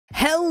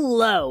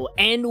Hello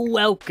and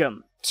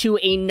welcome to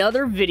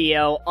another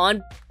video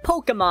on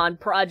Pokemon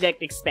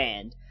Project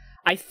Expand.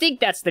 I think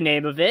that's the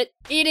name of it.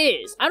 It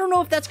is. I don't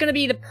know if that's going to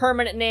be the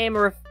permanent name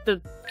or if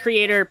the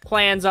creator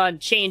plans on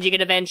changing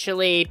it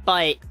eventually,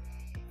 but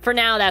for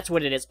now, that's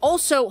what it is.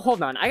 Also,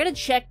 hold on. I gotta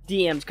check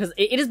DMs because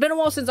it has been a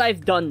while since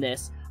I've done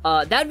this.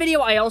 That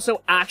video I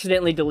also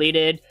accidentally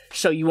deleted,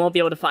 so you won't be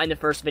able to find the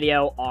first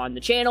video on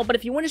the channel. But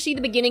if you want to see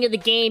the beginning of the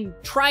game,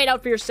 try it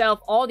out for yourself.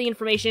 All the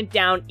information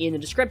down in the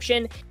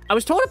description. I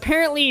was told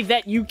apparently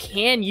that you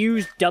can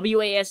use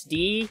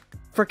WASD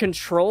for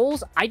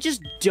controls. I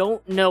just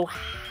don't know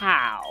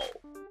how.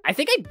 I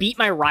think I beat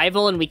my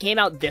rival and we came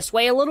out this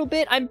way a little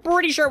bit. I'm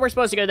pretty sure we're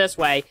supposed to go this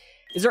way.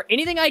 Is there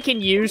anything I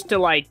can use to,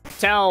 like,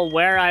 tell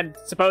where I'm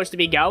supposed to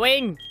be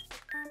going?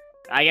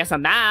 I guess a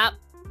map.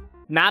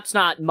 Map's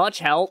not much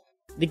help.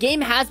 The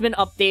game has been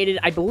updated.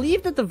 I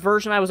believe that the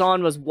version I was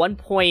on was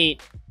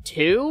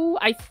 1.2,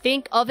 I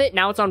think, of it.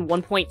 Now it's on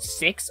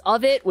 1.6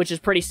 of it, which is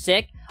pretty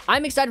sick.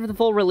 I'm excited for the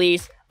full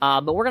release,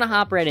 but we're gonna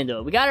hop right into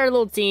it. We got our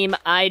little team.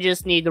 I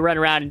just need to run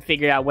around and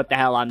figure out what the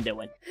hell I'm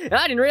doing. And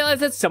I didn't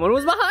realize that someone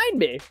was behind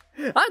me.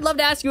 I'd love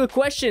to ask you a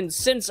question,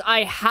 since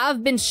I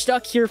have been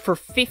stuck here for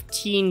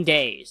 15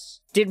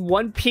 days. Did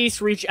One Piece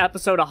reach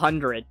episode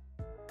 100?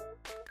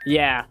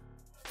 Yeah.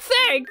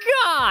 Thank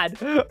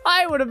God!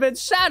 I would have been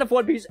sad if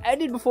One Piece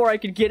ended before I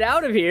could get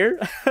out of here.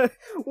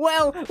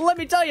 Well, let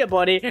me tell you,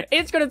 buddy,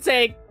 it's gonna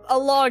take a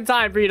long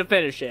time for you to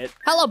finish it.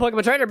 Hello,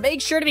 Pokemon Trainer.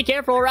 Make sure to be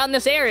careful around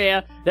this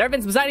area. There have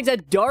been some sightings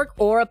of Dark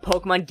Aura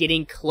Pokemon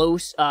getting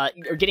close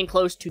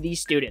to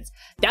these students.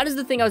 That is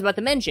the thing I was about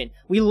to mention.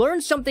 We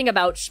learned something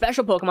about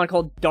special Pokemon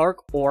called Dark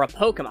Aura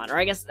Pokemon, or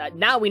I guess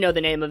now we know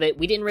the name of it.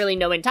 We didn't really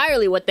know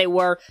entirely what they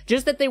were,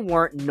 just that they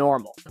weren't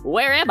normal.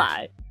 Where am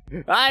I?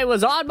 I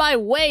was on my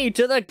way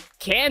to the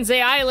Kansai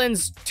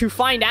Islands to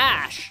find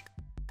Ash.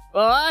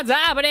 What's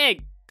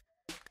happening?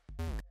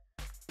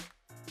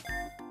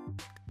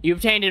 You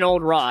obtained an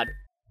old rod.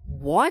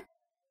 What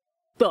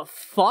the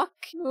fuck?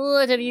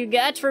 What have you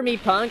got for me,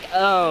 punk?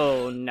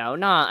 Oh, no,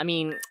 I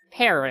mean,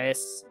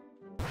 Paris.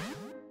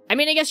 I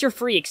mean, I guess you're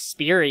free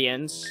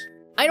experience.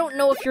 I don't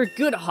know if you're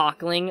good,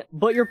 Hawkling,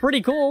 but you're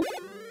pretty cool.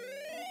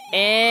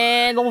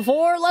 And level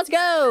 4, let's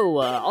go!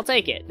 I'll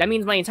take it. That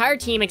means my entire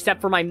team, except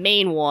for my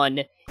main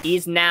one,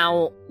 is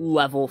now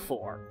level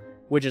 4,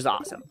 which is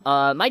awesome.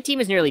 My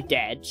team is nearly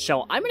dead,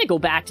 so I'm gonna go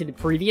back to the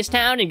previous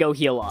town and go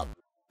heal up.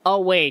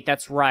 Oh, wait,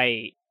 that's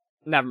right.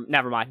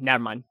 Never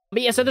mind.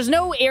 But yeah, so there's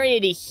no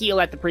area to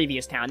heal at the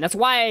previous town. That's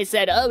why I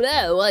said, oh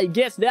no, I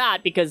guess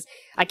not, because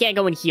I can't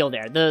go and heal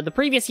there. The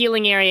previous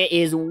healing area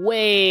is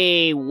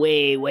way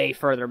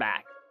further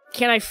back.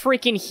 Can I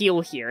freaking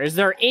heal here? Is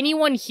there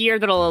anyone here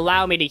that'll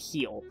allow me to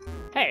heal?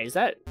 Hey, is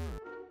that...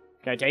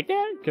 Can I take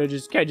that? Can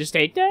I just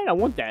take that? I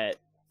want that.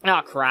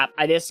 Oh, crap.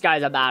 This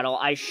guy's a battle.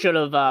 I should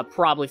have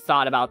probably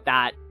thought about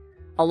that.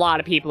 A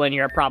lot of people in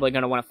here are probably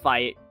going to want to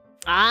fight.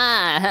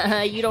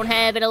 Ah, you don't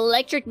have an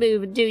electric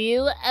move, do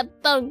you? A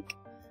bunk.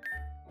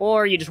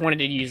 Or you just wanted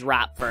to use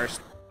rap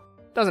first.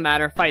 Doesn't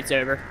matter. Fight's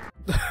over.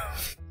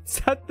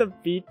 Is that the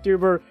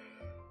VTuber?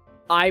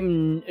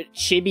 I'm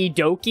Chibi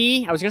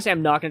Doki. I was gonna say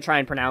I'm not gonna try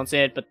and pronounce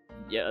it, but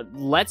yeah,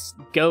 let's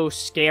go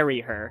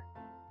scary her.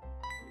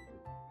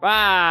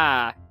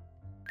 Ah.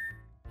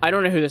 I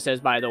don't know who this is,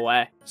 by the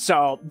way.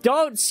 So,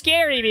 don't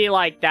scary me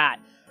like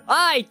that.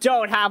 I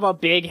don't have a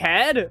big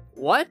head.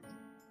 What?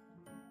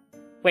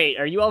 Wait,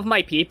 are you of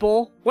my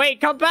people? Wait,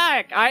 come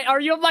back!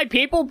 Are you of my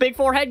people, Big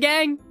Forehead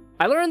Gang?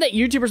 I learned that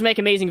YouTubers make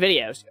amazing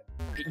videos.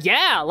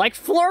 Yeah, like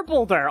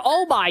Flurpledur.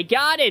 Oh my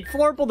god, and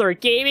Flurpledur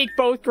Gaming,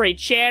 both great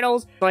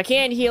channels. So I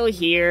can't heal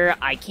here.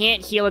 I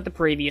can't heal at the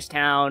previous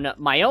town.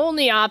 My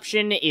only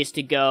option is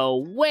to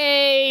go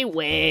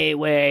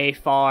way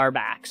far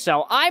back.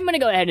 So I'm gonna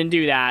go ahead and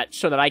do that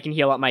so that I can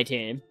heal up my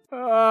team.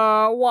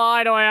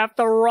 Why do I have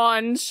to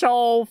run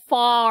so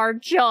far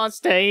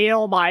just to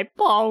heal my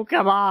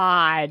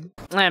Pokemon?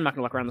 I'm not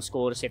gonna look around the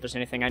school to see if there's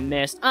anything I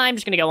missed. I'm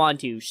just gonna go on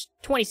to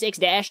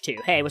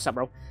 26-2. Hey, what's up,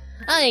 bro?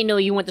 I know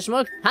you want the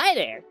smoke. Hi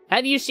there.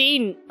 Have you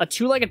seen a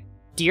two-legged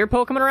deer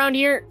Pokemon around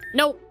here?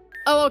 Nope.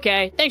 Oh,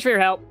 okay. Thanks for your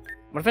help.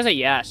 What if I say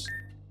yes?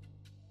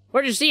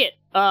 Where'd you see it?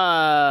 Up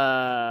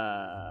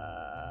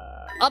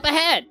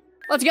ahead.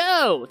 Let's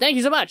go. Thank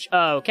you so much.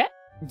 Okay.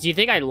 Do you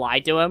think I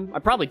lied to him? I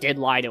probably did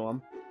lie to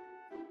him.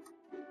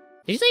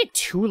 Did you say a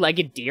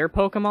two-legged deer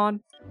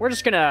Pokemon? We're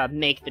just gonna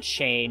make the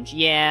change.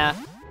 Yeah.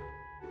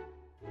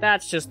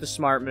 That's just the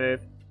smart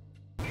move.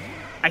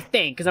 I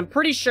think, because I'm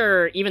pretty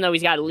sure, even though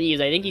he's got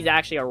leaves, I think he's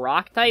actually a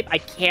rock type. I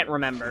can't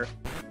remember.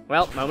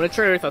 Well, moment of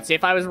truth. Let's see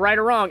if I was right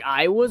or wrong.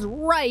 I was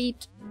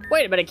right.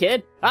 Wait a minute,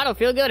 kid. I don't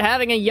feel good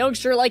having a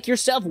youngster like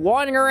yourself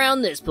wandering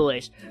around this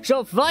place.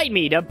 So fight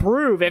me to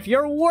prove if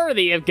you're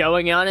worthy of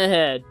going on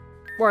ahead.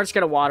 We're just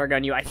gonna water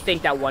gun you. I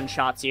think that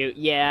one-shots you.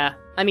 Yeah.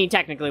 I mean,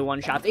 technically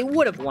one-shot. It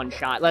would have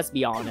one-shot, let's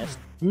be honest.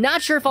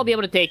 Not sure if I'll be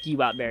able to take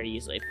you out very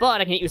easily, but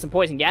I can hit you with some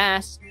poison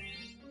gas.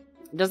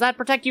 Does that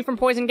protect you from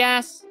poison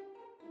gas?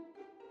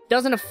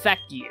 Doesn't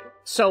affect you.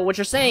 So what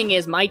you're saying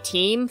is my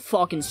team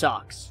fucking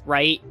sucks,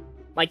 right?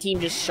 My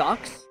team just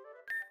sucks?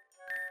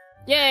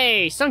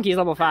 Yay! Sunky's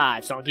level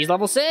 5. Sunky's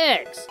level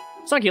 6.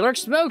 Sunky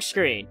lurks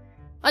smokescreen.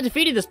 I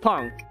defeated this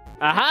punk.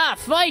 Aha!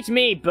 Fight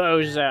me,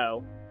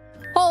 bozo!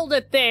 Hold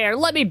it there!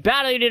 Let me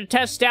battle you to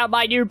test out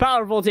my new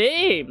powerful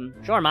team!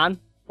 Sure, man.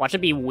 Watch it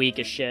be weak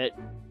as shit.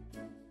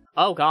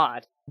 Oh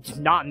god.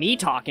 Not me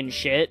talking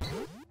shit.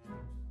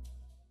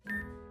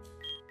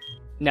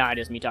 No, it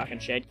is me talking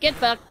shit. Get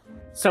fucked!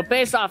 So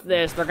based off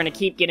this, they're gonna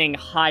keep getting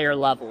higher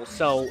levels.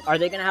 So, are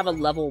they gonna have a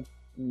level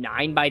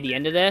 9 by the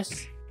end of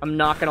this? I'm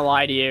not gonna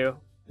lie to you.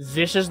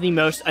 This is the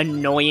most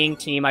annoying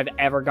team I've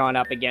ever gone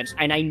up against.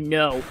 And I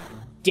know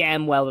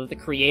damn well that the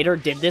creator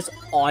did this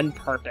on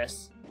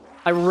purpose.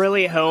 I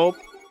really hope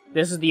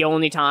this is the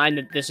only time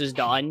that this is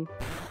done.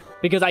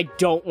 Because I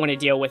don't want to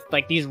deal with,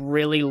 like, these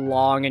really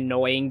long,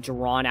 annoying,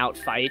 drawn-out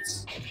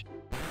fights.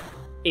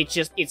 It's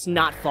just, it's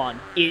not fun.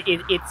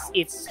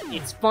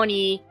 It's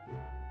funny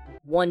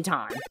one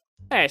time.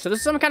 Hey, so this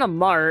is some kind of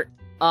mart.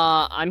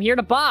 I'm here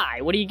to buy.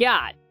 What do you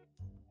got?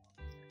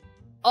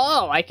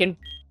 Oh, I can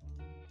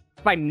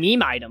buy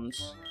meme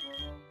items.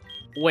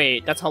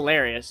 Wait, that's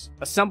hilarious.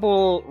 A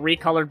simple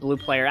recolored blue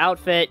player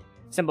outfit.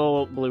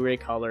 Simple blue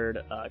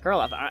recolored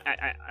girl outfit.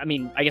 I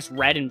mean, I guess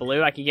red and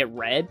blue. I could get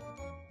red.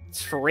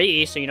 It's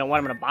free, so you know what?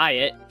 I'm gonna buy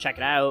it. Check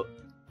it out.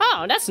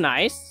 Oh, that's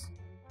nice.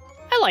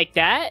 I like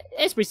that.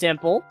 It's pretty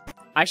simple.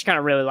 I actually kind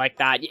of really like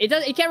that.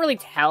 You can't really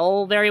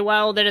tell very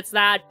well that it's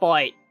that,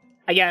 but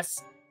I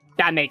guess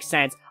that makes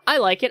sense. I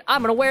like it.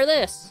 I'm gonna wear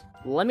this.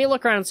 Let me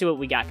look around and see what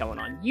we got going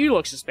on. You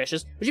look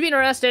suspicious. Would you be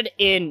interested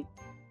in...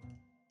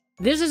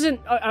 This isn't...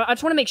 I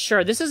just want to make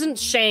sure. This isn't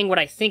saying what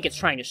I think it's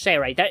trying to say,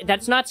 right?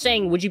 That's not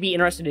saying, would you be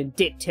interested in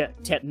dick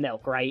tip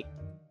milk, right?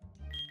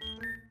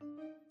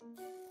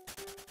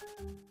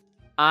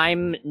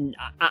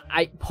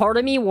 Part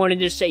of me wanted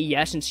to say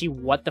yes and see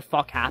what the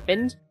fuck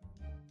happened.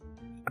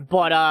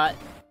 But,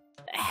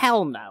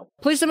 hell no.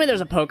 Please tell me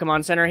there's a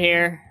Pokemon Center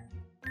here.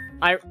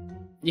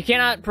 You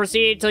cannot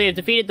proceed until you've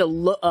defeated the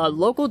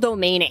local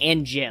domain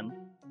and gym.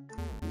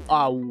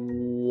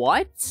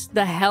 What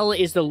the hell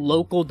is the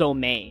local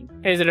domain?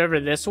 Is it over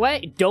this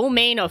way?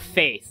 Domain of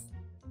Faith.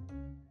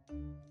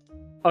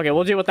 Okay,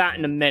 we'll deal with that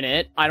in a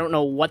minute. I don't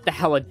know what the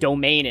hell a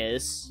domain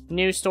is.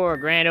 New store,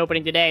 grand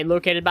opening today,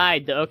 located by,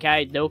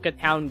 Doka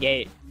Town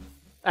Gate.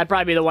 That'd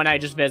probably be the one I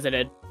just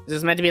visited. This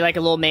is meant to be like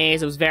a little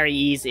maze. It was very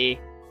easy.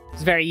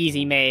 It's a very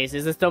easy maze.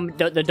 Is this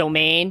the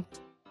domain?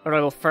 Or do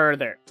I go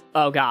further?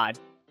 Oh god.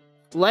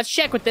 Let's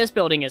check what this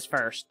building is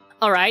first.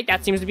 Alright,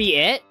 that seems to be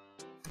it.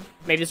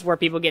 Maybe this is where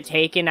people get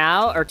taken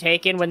out, or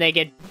taken when they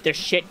get their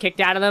shit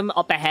kicked out of them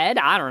up ahead?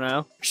 I don't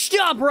know.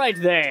 Stop right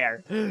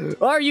there!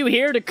 Are you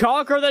here to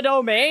conquer the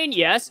domain?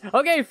 Yes.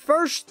 Okay,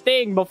 first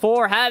thing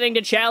before having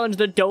to challenge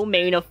the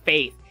domain of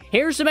faith.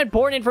 Here's some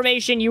important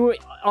information you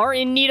are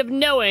in need of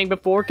knowing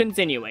before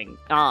continuing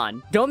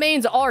on.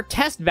 Domains are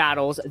test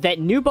battles that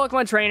new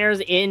Pokemon trainers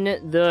in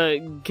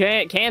the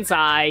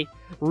Kansai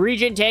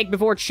region take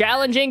before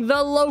challenging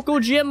the local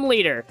gym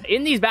leader.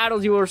 In these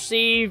battles, you will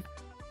receive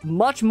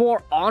much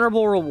more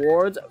honorable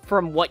rewards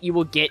from what you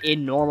will get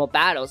in normal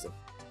battles.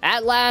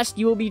 At last,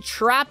 you will be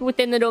trapped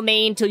within the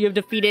domain till you have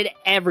defeated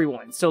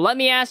everyone. So let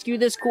me ask you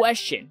this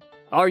question.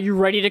 Are you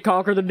ready to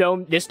conquer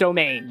this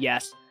domain?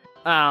 Yes.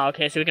 Oh,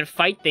 okay, so we can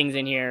fight things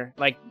in here.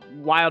 Like,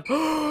 wild...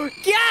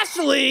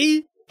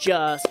 Ghastly!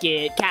 Just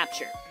get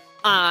captured.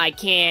 I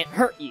can't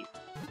hurt you.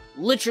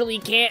 Literally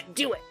can't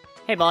do it.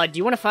 Hey, bud, do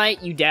you want to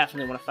fight? You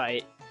definitely want to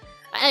fight.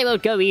 I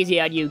won't go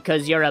easy on you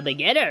because you're a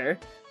beginner.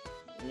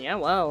 Yeah,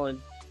 well...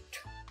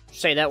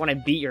 say that when I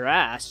beat your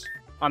ass.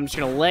 I'm just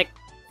gonna lick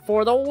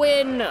for the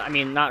win. I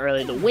mean, not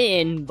really the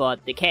win,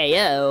 but the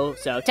KO.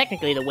 So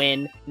technically the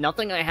win.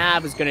 Nothing I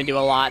have is gonna do a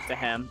lot to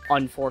him,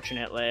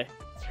 unfortunately.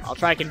 I'll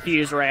try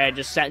Confuse Red,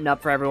 just setting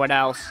up for everyone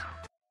else.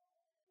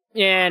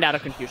 And out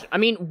of confusion. I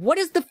mean, what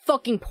is the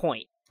fucking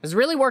point? It's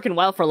really working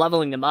well for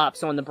leveling them up,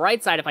 so on the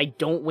bright side, if I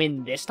don't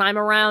win this time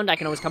around, I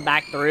can always come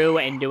back through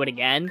and do it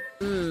again.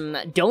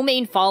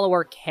 Domain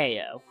Follower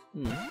KO.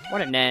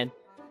 What a name.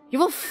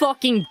 You have a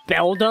fucking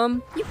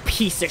Beldum? You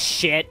piece of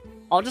shit.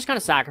 I'll just kind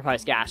of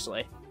sacrifice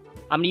Ghastly.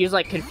 I'm gonna use,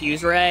 like,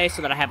 Confuse Ray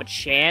so that I have a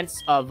chance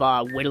of,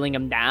 whittling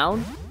him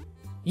down.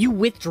 You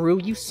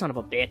withdrew, you son of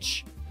a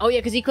bitch. Oh, yeah,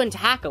 because he couldn't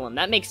tackle him.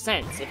 That makes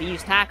sense. If he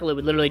used Tackle, it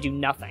would literally do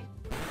nothing.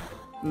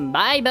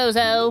 Bye,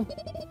 bozo.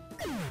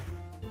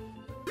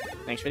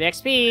 Thanks for the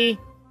XP.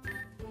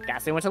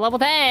 Ghastly went to level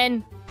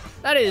 10.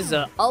 That is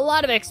a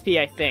lot of XP,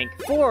 I think,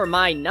 for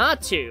my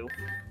Natu.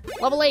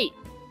 Level 8.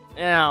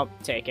 I'll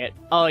take it.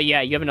 Oh, yeah,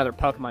 you have another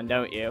Pokemon,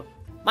 don't you?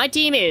 My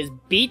team is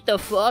beat the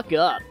fuck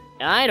up.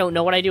 I don't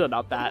know what I do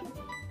about that.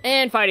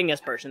 And fighting this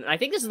person. I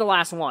think this is the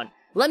last one.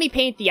 Let me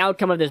paint the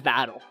outcome of this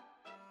battle.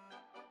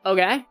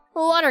 Okay.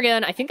 Water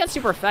Gun. I think that's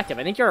super effective.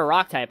 I think you're a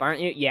rock type, aren't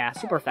you? Yeah,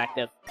 super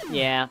effective.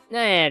 Yeah, I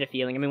had a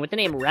feeling. I mean, with the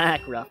name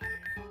Rockruff.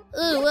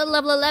 Ooh,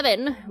 level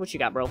 11. What you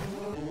got, bro?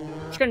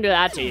 Just gonna do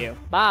that to you.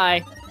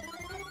 Bye.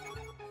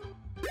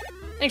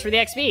 Thanks for the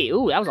XP.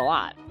 Ooh, that was a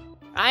lot.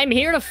 I'm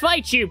here to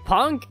fight you,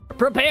 punk!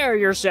 Prepare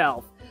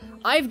yourself!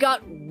 I've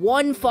got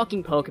one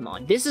fucking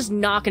Pokemon. This is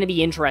not gonna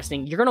be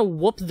interesting. You're gonna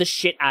whoop the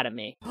shit out of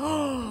me.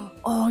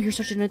 Oh, you're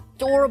such an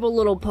adorable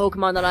little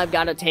Pokemon that I've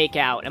got to take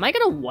out. Am I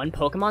gonna one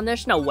Pokemon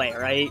this? No way,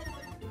 right?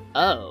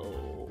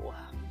 Oh.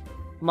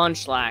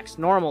 Munchlax,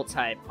 normal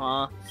type,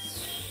 huh?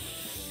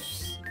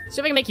 See if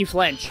I can make you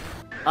flinch.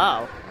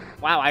 Oh.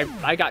 Wow,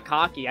 I got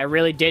cocky. I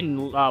really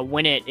didn't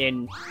win it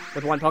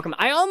with one Pokemon.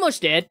 I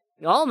almost did.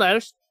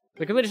 Almost.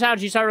 The completed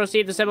challenge, you shall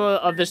receive the symbol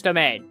of this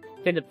domain.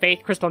 Then the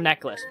Faith Crystal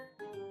Necklace.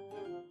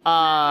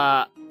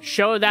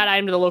 Show that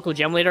item to the local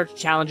gym leader to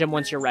challenge him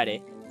once you're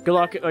ready. Good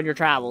luck on your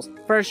travels.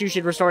 First, you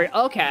should restore...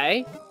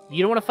 Okay.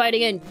 You don't want to fight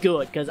again?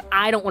 Good, because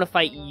I don't want to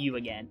fight you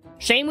again.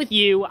 Same with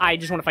you. I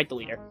just want to fight the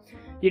leader.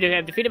 You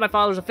have defeated my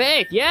followers of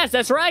faith. Yes,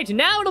 that's right.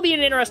 Now it'll be an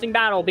interesting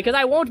battle, because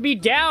I won't be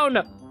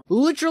down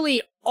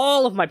literally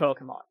all of my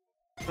Pokemon.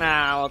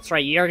 Ah, that's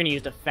right. You're going to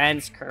use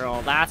Defense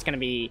Curl. That's going to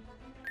be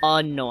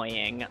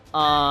annoying.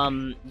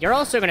 You're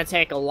also going to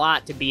take a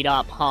lot to beat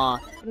up, huh?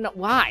 No,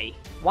 why?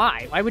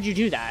 Why? Why would you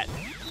do that?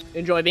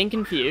 Enjoy being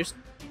confused.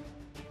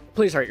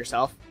 Please hurt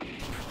yourself.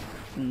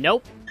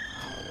 Nope.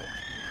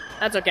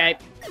 That's okay.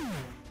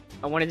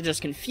 I wanted to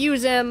just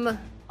confuse him.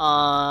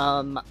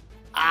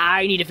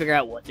 I need to figure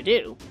out what to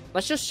do.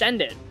 Let's just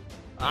send it.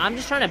 I'm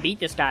just trying to beat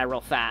this guy real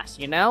fast,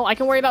 you know? I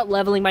can worry about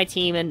leveling my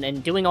team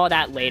and doing all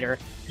that later.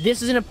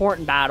 This is an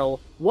important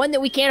battle. One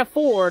that we can't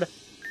afford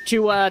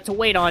to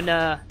wait on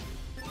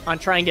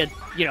trying to,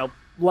 you know,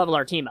 level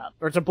our team up.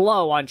 Or to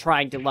blow on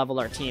trying to level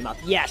our team up.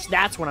 Yes,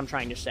 that's what I'm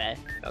trying to say.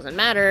 Doesn't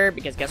matter,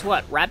 because guess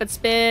what? Rapid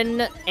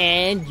Spin,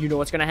 and you know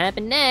what's gonna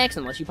happen next,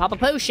 unless you pop a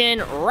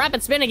potion.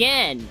 Rapid Spin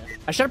again!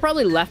 I should have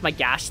probably left my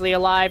Ghastly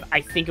alive. I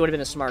think it would have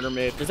been a smarter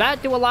move. Does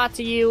that do a lot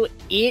to you?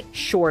 It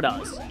sure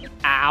does.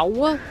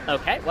 Ow.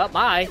 Okay, well,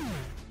 bye.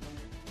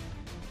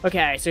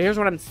 Okay, so here's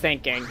what I'm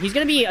thinking. He's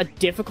gonna be a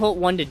difficult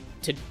one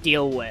to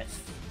deal with.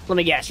 Let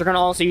me guess, you're gonna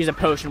also use a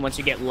potion once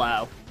you get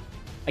low.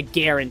 I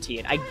guarantee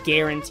it. I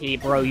guarantee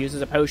bro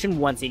uses a potion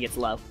once he gets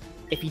low.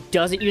 If he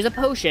doesn't use a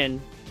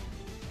potion,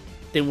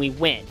 then we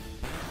win.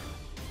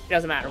 It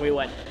doesn't matter, we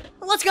win.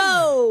 Let's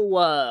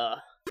go!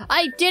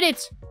 I did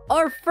it!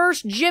 Our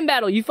first gym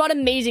battle. You fought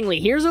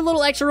amazingly. Here's a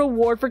little extra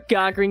reward for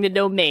conquering the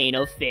domain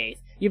of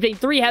faith. You obtained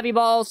 3 heavy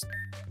balls.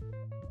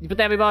 You put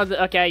the heavy balls...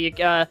 Okay,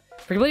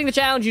 for completing the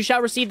challenge, you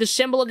shall receive the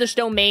symbol of this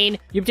domain.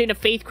 You obtained a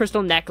Faith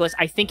Crystal Necklace.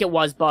 I think it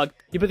was Bug.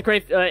 You put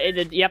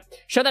the yep.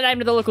 Show that item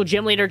to the local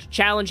gym leader to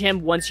challenge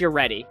him once you're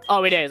ready.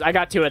 Oh, it is. I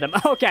got 2 of them.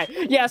 Okay.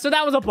 Yeah, so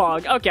that was a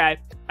bug. Okay.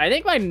 I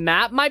think my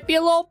map might be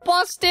a little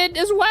busted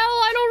as well.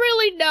 I don't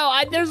really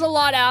know. There's a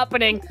lot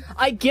happening.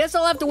 I guess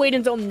I'll have to wait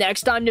until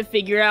next time to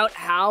figure out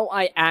how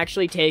I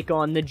actually take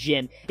on the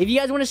gym. If you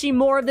guys want to see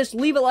more of this,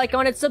 leave a like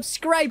on it,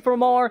 subscribe for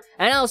more,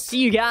 and I'll see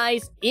you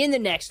guys in the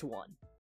next one.